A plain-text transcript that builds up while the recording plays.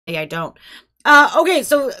I don't. Okay,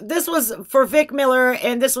 so this was for Vic Miller,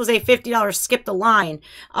 and this was a $50 skip the line.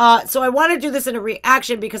 So I want to do this in a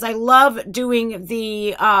reaction because I love doing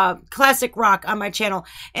the classic rock on my channel.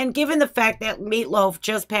 And given the fact that Meatloaf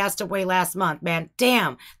just passed away last month, man,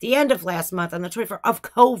 damn, the end of last month on the 24th of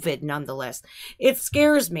COVID, nonetheless, it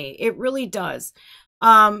scares me. It really does.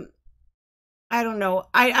 I don't know.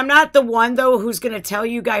 I'm not the one, though, who's going to tell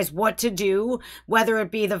you guys what to do, whether it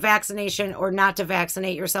be the vaccination or not to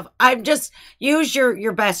vaccinate yourself. I'm just use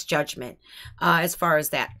your best judgment as far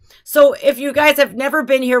as that. So if you guys have never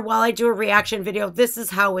been here while I do a reaction video, this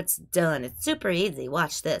is how it's done. It's super easy.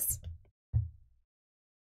 Watch this.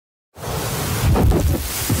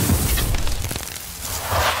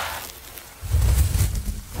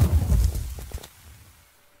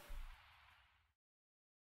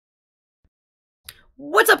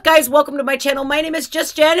 What's up, guys? Welcome to my channel. My name is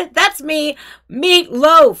Just Jen. That's me,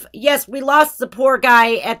 Meatloaf. Yes, we lost the poor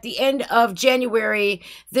guy at the end of January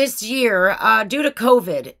this year due to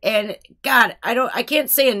COVID. And God, I can't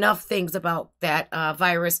say enough things about that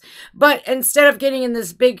virus. But instead of getting in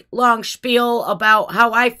this big long spiel about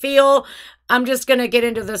how I feel, I'm just going to get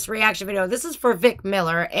into this reaction video. This is for Vic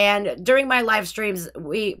Miller. And during my live streams,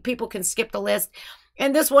 people can skip the list.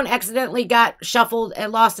 And this one accidentally got shuffled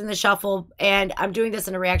and lost in the shuffle. And I'm doing this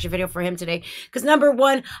in a reaction video for him today. Because number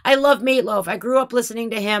one, I love Meatloaf. I grew up listening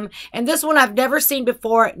to him. And this one I've never seen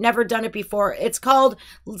before. Never done it before. It's called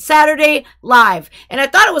Saturday Live. And I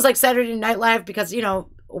thought it was like Saturday Night Live because, you know,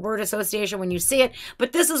 word association when you see it.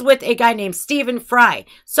 But this is with a guy named Stephen Fry.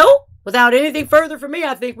 So, without anything further from me,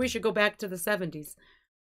 I think we should go back to the 70s.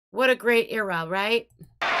 What a great era, right?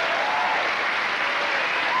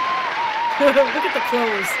 Look at the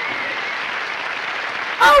clothes.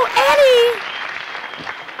 Oh,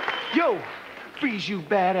 Eddie! Yo, freeze, you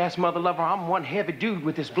badass mother lover. I'm one heavy dude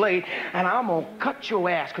with this blade, and I'm gonna cut your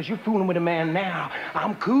ass because you're fooling with a man now.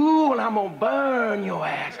 I'm cool, and I'm gonna burn your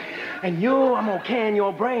ass. And yo, I'm gonna can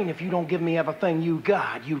your brain if you don't give me everything you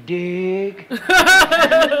got. You dig?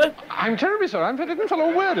 I'm terribly sorry. I didn't follow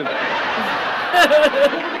a word of it.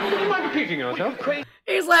 Would you mind repeating yourself?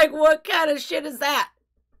 He's like, what kind of shit is that?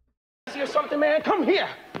 See something, man? Come here.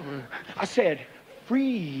 I said,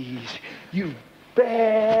 freeze, you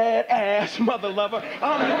badass mother lover.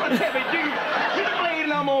 I'm one heavy dude. Get the blade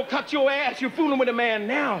and I'm gonna cut your ass. You're fooling with a man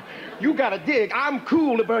now. You gotta dig. I'm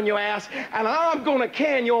cool to burn your ass, and I'm gonna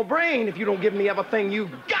can your brain if you don't give me everything you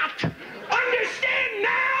got. Understand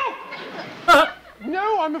now?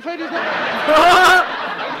 No, I'm afraid it's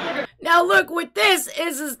not. Now look, with this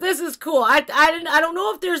is cool. I don't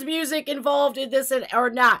know if there's music involved in this or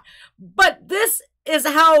not, but this is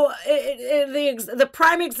how the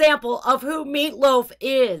prime example of who Meatloaf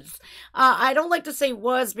is. I don't like to say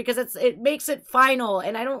was because it makes it final,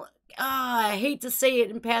 and I hate to say it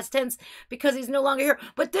in past tense because he's no longer here.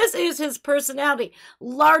 But this is his personality,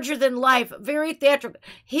 larger than life, very theatrical.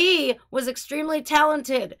 He was extremely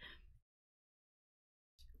talented.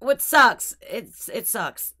 What sucks, it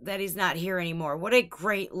sucks that he's not here anymore. What a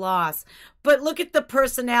great loss. But look at the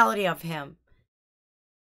personality of him.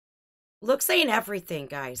 Look, saying everything,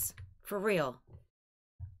 guys. For real.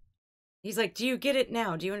 He's like, do you get it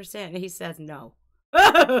now? Do you understand? And he says no.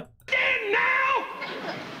 Now?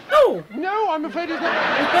 No! No, I'm afraid it's not.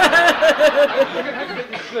 We're going to have to get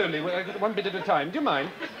this slowly, one bit at a time. Do you mind?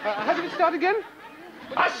 How did it start again?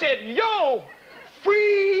 I said, yo!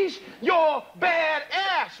 Freeze your bad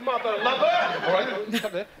ass, mother lover! All right,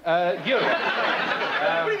 stop there. Yo.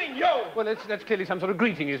 What do you mean, yo? Well, that's clearly some sort of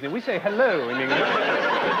greeting, isn't it? We say hello in English.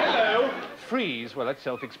 Hello? Freeze, well, that's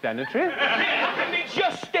self-explanatory. It means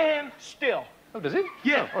just stand still. Oh, does it?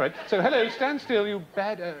 Yeah. Oh, all right. So, hello, stand still, you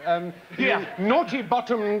bad, yeah. you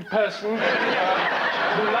naughty-bottomed person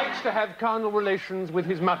who likes to have carnal relations with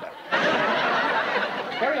his mother.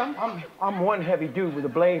 Carry on. I'm one heavy dude with a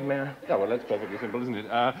blade, man. Oh, well, that's perfectly simple, isn't it?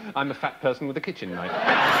 I'm a fat person with a kitchen knife.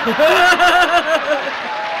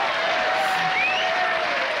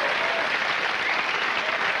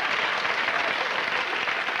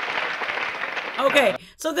 Okay,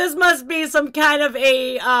 so this must be some kind of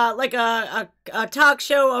a like a talk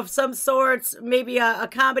show of some sorts, maybe a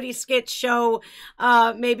comedy sketch show,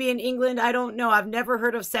 maybe in England. I don't know. I've never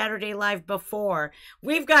heard of Saturday Live before.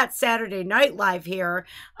 We've got Saturday Night Live here.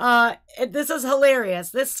 This is hilarious.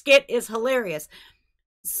 This skit is hilarious.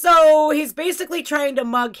 So he's basically trying to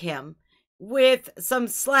mug him with some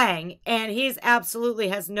slang, and he's absolutely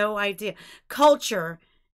has no idea. Culture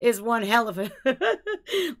is one hell of a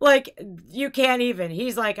like, you can't even.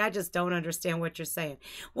 He's like, I just don't understand what you're saying.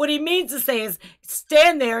 What he means to say is,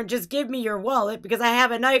 stand there and just give me your wallet because I have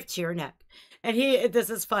a knife to your neck. And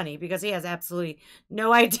this is funny because he has absolutely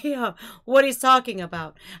no idea what he's talking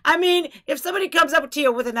about. I mean, if somebody comes up to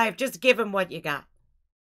you with a knife, just give him what you got.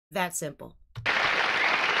 That simple. You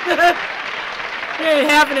ain't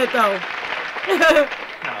having it, though.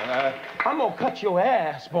 I'm gonna cut your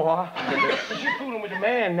ass, boy. Because you're fooling with the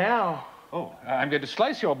man now. Oh, I'm going to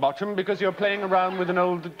slice your bottom because you're playing around with an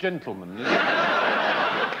old gentleman.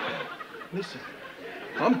 Listen,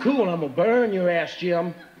 I'm cool. I'm gonna burn your ass,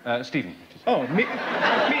 Jim. Stephen. Oh, me,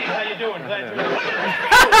 how you doing? Glad to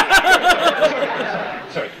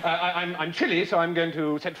Sorry, I'm chilly, so I'm going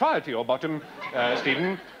to set fire to your bottom,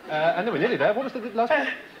 Stephen. And then we're nearly there. What was the last one?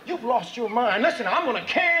 You've lost your mind. Listen, I'm gonna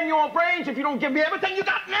can your brains if you don't give me everything you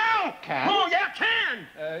got now. Can? Oh, yeah, can.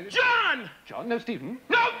 John! John? No, Stephen.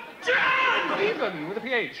 No, John! Stephen, with a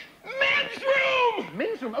PH. Men's room!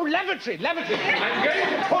 Men's room? Oh, lavatory, lavatory. I'm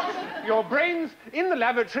going to put your brains in the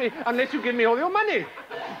lavatory unless you give me all your money.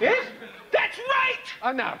 Yes? That's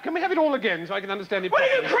right! Now, can we have it all again so I can understand it What, are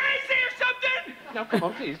you properly? crazy or something? Now, come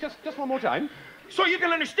on, please. Just one more time. So you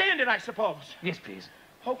can understand it, I suppose. Yes, please.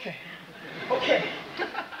 Okay. Okay.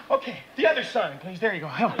 Okay. The other sign, please. There you go.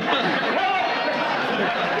 Help.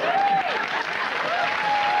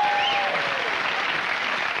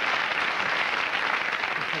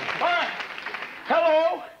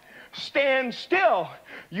 Hello. Stand still,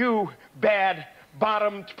 you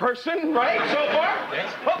bad-bottomed person, right, so far?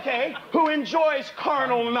 Yes. Okay. Who enjoys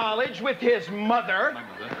carnal knowledge with his mother. My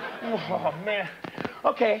mother. Oh, man.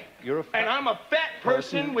 Okay. You're a fat and I'm a fat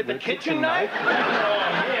person with a kitchen knife. Oh,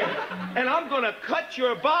 man. And I'm gonna cut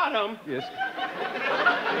your bottom. Yes.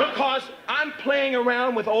 Because I'm playing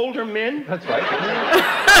around with older men. That's right.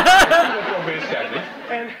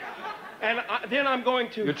 Then I'm going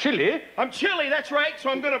to... You're chilly. I'm chilly, that's right. So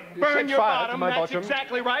I'm gonna burn set your fire to bottom. my That's bottom.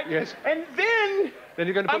 exactly right. Yes. And then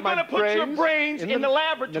you're going to put I'm gonna put your brains in the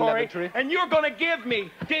laboratory. And you're gonna give me,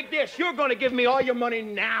 dig this, you're gonna give me all your money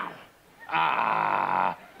now.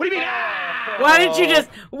 What do you mean? Why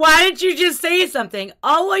didn't you just say something?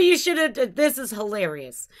 Oh, well, you should have. This is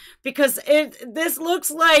hilarious because this looks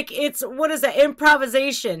like it's, what is that,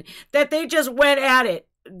 improvisation that they just went at it.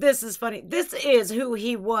 This is funny. This is who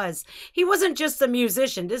he was. He wasn't just a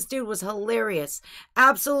musician. This dude was hilarious.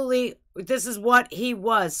 Absolutely. This is what he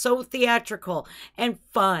was. So theatrical and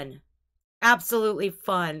fun. Absolutely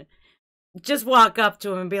fun. Just walk up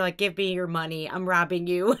to him and be like, give me your money. I'm robbing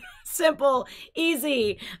you. Simple,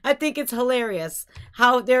 easy. I think it's hilarious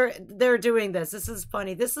how they're doing this. This is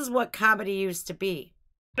funny. This is what comedy used to be.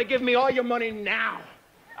 They give me all your money now.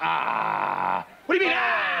 What do you mean?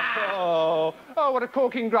 Oh, what a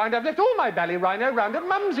corking grind. I've left all my bally rhino round at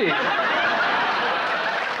Mumsy.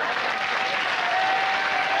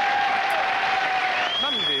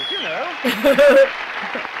 Mumsies, you know.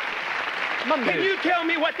 Mumsies. Can you tell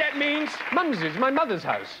me what that means? Mumsies, my mother's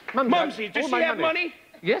house. Mumsy, does she have money?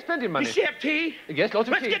 Yes, plenty of money. Does she have tea? Yes, lots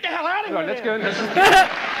of tea. Let's get the hell out of here. Right, let's go and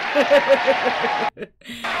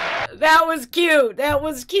That was cute. That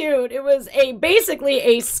was cute. It was basically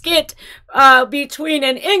a skit between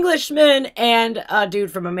an Englishman and a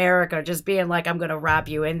dude from America just being like, I'm gonna rob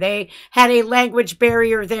you. And they had a language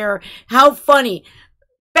barrier there. How funny.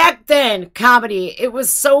 Back then, comedy, it was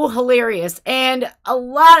so hilarious, and a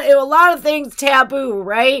lot of things taboo,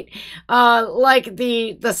 right? Like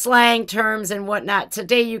the slang terms and whatnot.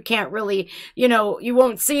 Today, you can't really, you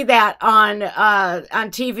won't see that on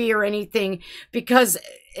TV or anything because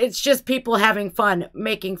it's just people having fun,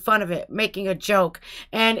 making fun of it, making a joke,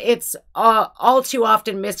 and it's all too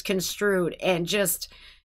often misconstrued and just.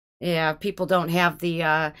 Yeah, people don't have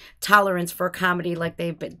the tolerance for comedy like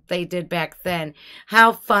they did back then.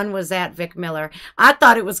 How fun was that, Vic Miller? I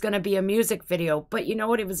thought it was going to be a music video, but you know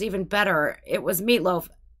what? It was even better. It was Meatloaf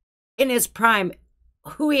in his prime,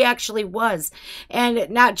 who he actually was, and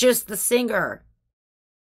not just the singer.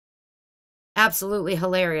 Absolutely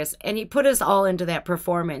hilarious. And he put us all into that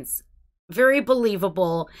performance. Very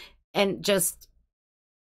believable, and just,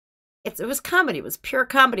 it was comedy. It was pure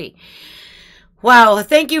comedy. Wow,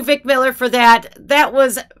 thank you, Vic Miller, for that. That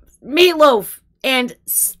was Meatloaf and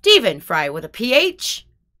Stephen Fry with a PH.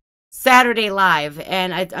 Saturday Live,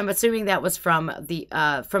 and I'm assuming that was from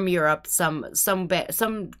Europe, some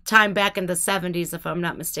time back in the 70s, if I'm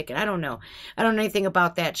not mistaken. I don't know anything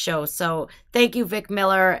about that show. So thank you, Vic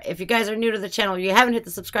Miller. If you guys are new to the channel, you haven't hit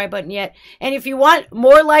the subscribe button yet, and if you want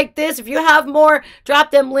more like this, if you have more, drop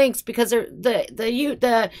them links, because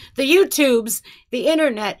the YouTubes, the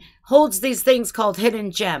internet holds these things called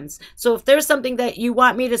hidden gems. So if there's something that you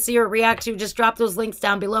want me to see or react to, just drop those links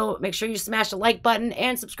down below. Make sure you smash the like button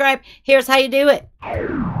and subscribe. Here's how you do it.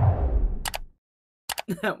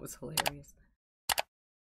 That was hilarious.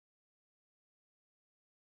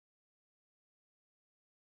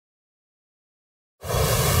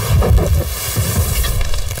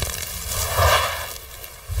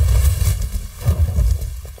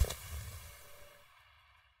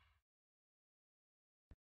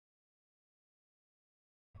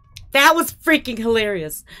 That was freaking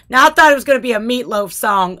hilarious. Now, I thought it was going to be a Meatloaf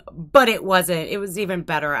song, but it wasn't. It was even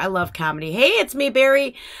better. I love comedy. Hey, it's me,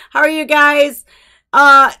 Barry. How are you guys?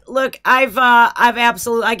 Look, I've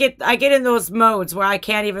absolutely, I get in those modes where I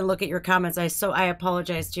can't even look at your comments. I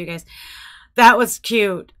apologize to you guys. That was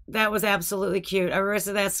cute. That was absolutely cute. I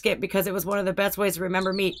requested that skit because it was one of the best ways to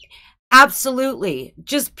remember me. Absolutely.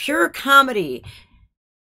 Just pure comedy.